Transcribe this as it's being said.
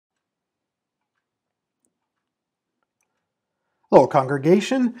Hello,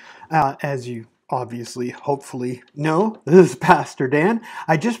 congregation. As you obviously, hopefully know, this is Pastor Dan.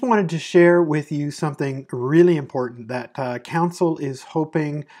 I just wanted to share with you something really important that Council is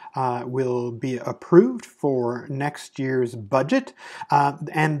hoping will be approved for next year's budget,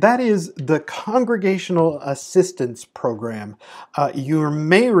 and that is the Congregational Assistance Program. You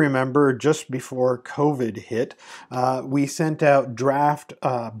may remember just before COVID hit, we sent out draft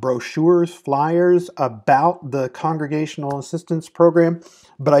brochures, flyers about the Congregational Assistance Program,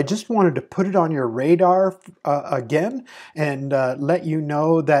 but I just wanted to put it on your radar again and let you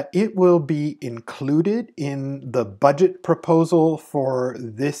know that it will be included in the budget proposal for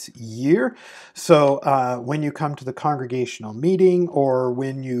this year. So when you come to the congregational meeting or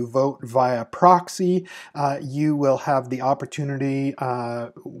when you vote via proxy, you will have the opportunity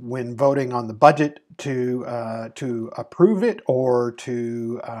when voting on the budget to approve it or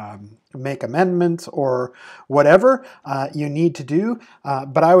to make amendments or whatever you need to do.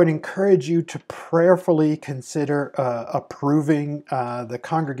 But I would encourage you to prayerfully consider approving the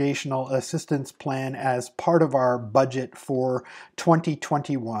Congregational Assistance Plan as part of our budget for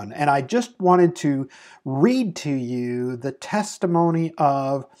 2021. And I just wanted to read to you the testimony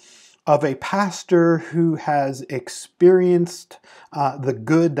of a pastor who has experienced the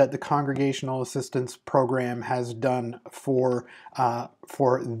good that the Congregational Assistance Program has done for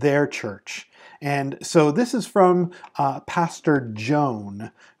their church. And so this is from Pastor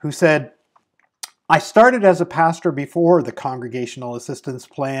Joan, who said, I started as a pastor before the Congregational Assistance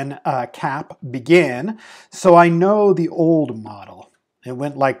Plan CAP began, so I know the old model. It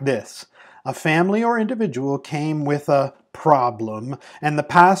went like this. A family or individual came with a problem, and the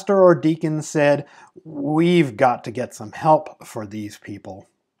pastor or deacon said, we've got to get some help for these people.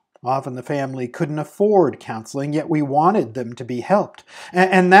 Often the family couldn't afford counseling, yet we wanted them to be helped.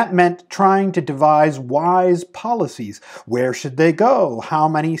 And that meant trying to devise wise policies. Where should they go? How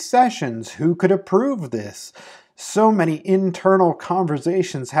many sessions? Who could approve this? So many internal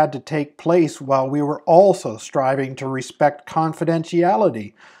conversations had to take place while we were also striving to respect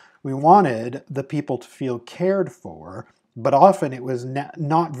confidentiality. We wanted the people to feel cared for, but often it was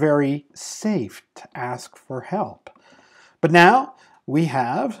not very safe to ask for help. But now we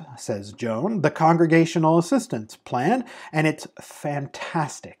have, says Joan, the Congregational Assistance Plan, and it's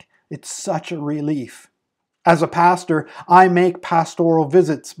fantastic. It's such a relief. As a pastor, I make pastoral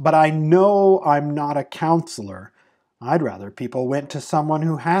visits, but I know I'm not a counselor. I'd rather people went to someone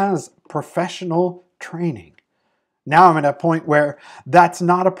who has professional training. Now I'm at a point where that's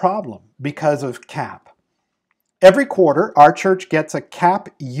not a problem because of CAP. Every quarter, our church gets a CAP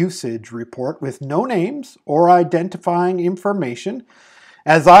usage report with no names or identifying information.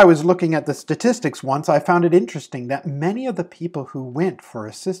 As I was looking at the statistics once, I found it interesting that many of the people who went for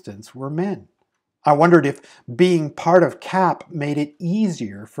assistance were men. I wondered if being part of CAP made it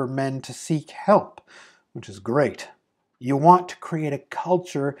easier for men to seek help, which is great. You want to create a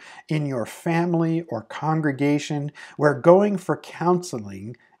culture in your family or congregation where going for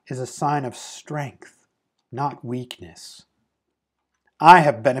counseling is a sign of strength, not weakness. I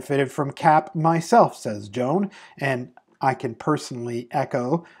have benefited from CAP myself, says Joan, and I can personally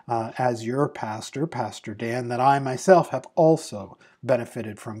echo, as your pastor, Pastor Dan, that I myself have also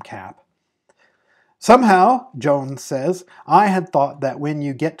benefited from CAP. Somehow, Jones says, I had thought that when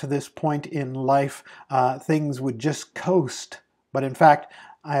you get to this point in life, things would just coast. But in fact,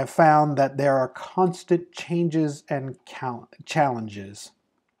 I have found that there are constant changes and challenges.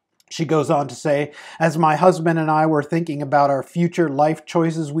 She goes on to say, as my husband and I were thinking about our future life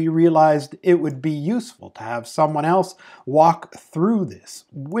choices, we realized it would be useful to have someone else walk through this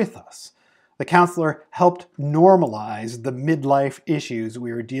with us. The counselor helped normalize the midlife issues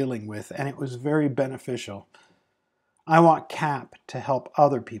we were dealing with, and it was very beneficial. I want CAP to help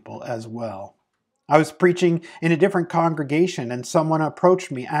other people as well. I was preaching in a different congregation, and someone approached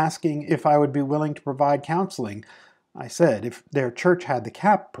me asking if I would be willing to provide counseling. I said if their church had the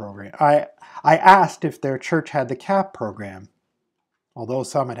CAP program. I asked if their church had the CAP program. Although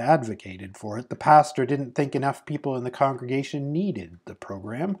some had advocated for it, the pastor didn't think enough people in the congregation needed the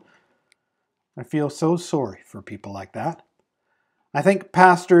program. I feel so sorry for people like that. I think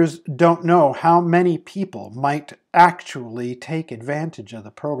pastors don't know how many people might actually take advantage of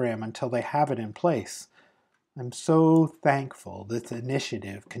the program until they have it in place. I'm so thankful this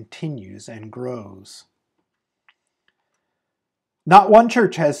initiative continues and grows. Not one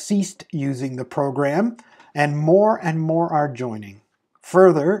church has ceased using the program, and more are joining.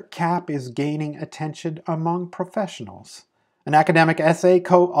 Further, CAP is gaining attention among professionals. An academic essay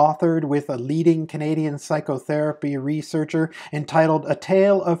co-authored with a leading Canadian psychotherapy researcher entitled A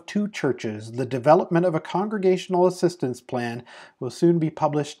Tale of Two Churches, The Development of a Congregational Assistance Plan will soon be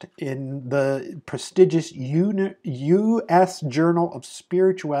published in the prestigious U.S. Journal of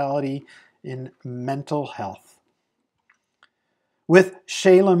Spirituality in Mental Health. With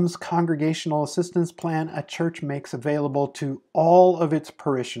Shalem's Congregational Assistance Plan, a church makes available to all of its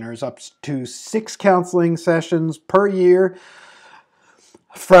parishioners up to 6 counseling sessions per year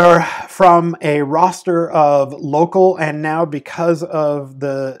from a roster of local, and now because of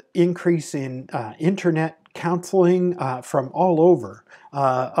the increase in internet counseling from all over,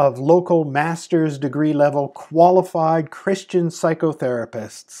 of local master's degree level qualified Christian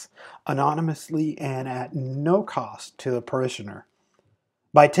psychotherapists, anonymously and at no cost to the parishioner.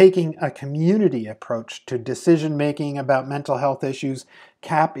 By taking a community approach to decision-making about mental health issues,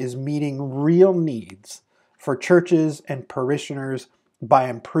 CAP is meeting real needs for churches and parishioners by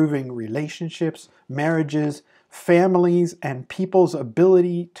improving relationships, marriages, families, and people's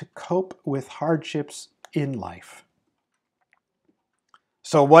ability to cope with hardships in life.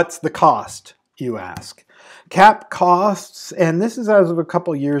 So what's the cost, you ask? CAP costs, and this is as of a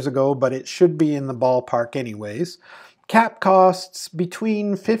couple years ago, but it should be in the ballpark anyways, CAP costs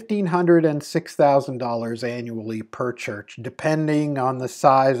between $1,500 and $6,000 annually per church, depending on the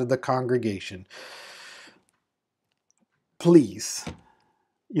size of the congregation. Please,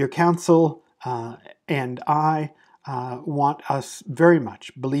 your council and I want us very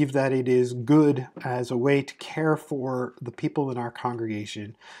much, believe that it is good as a way to care for the people in our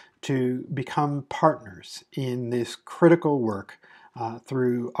congregation to become partners in this critical work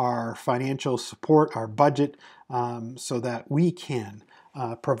through our financial support, our budget, so that we can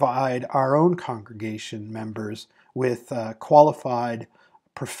provide our own congregation members with qualified,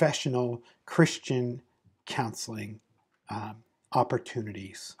 professional Christian counseling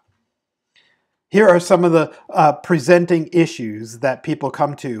opportunities. Here are some of the presenting issues that people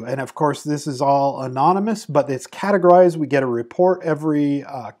come to. And of course, this is all anonymous, but it's categorized. We get a report every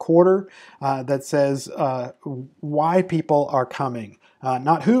quarter that says why people are coming.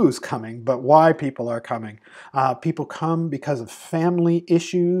 Not who's coming, but why people are coming. People come because of family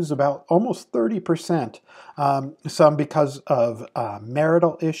issues, about almost 30%. Some because of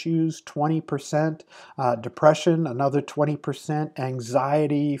marital issues, 20%. Depression, another 20%.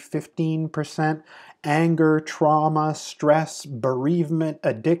 Anxiety, 15%. Anger, trauma, stress, bereavement,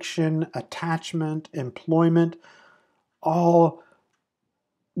 addiction, attachment, employment. All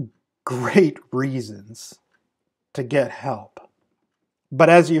great reasons to get help. But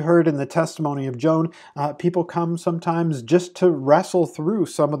as you heard in the testimony of Joan, people come sometimes just to wrestle through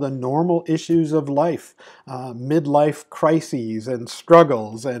some of the normal issues of life, midlife crises and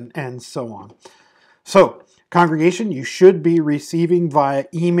struggles and so on. So, congregation, you should be receiving via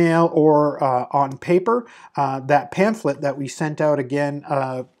email or on paper that pamphlet that we sent out again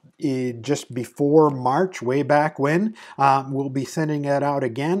just before March, way back when. We'll be sending that out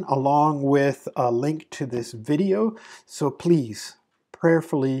again along with a link to this video. So please,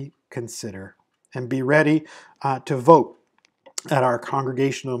 prayerfully consider and be ready to vote at our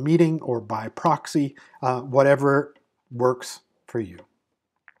congregational meeting or by proxy, whatever works for you.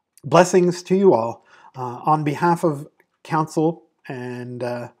 Blessings to you all. On behalf of council and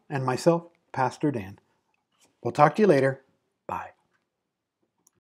myself, Pastor Dan. We'll talk to you later.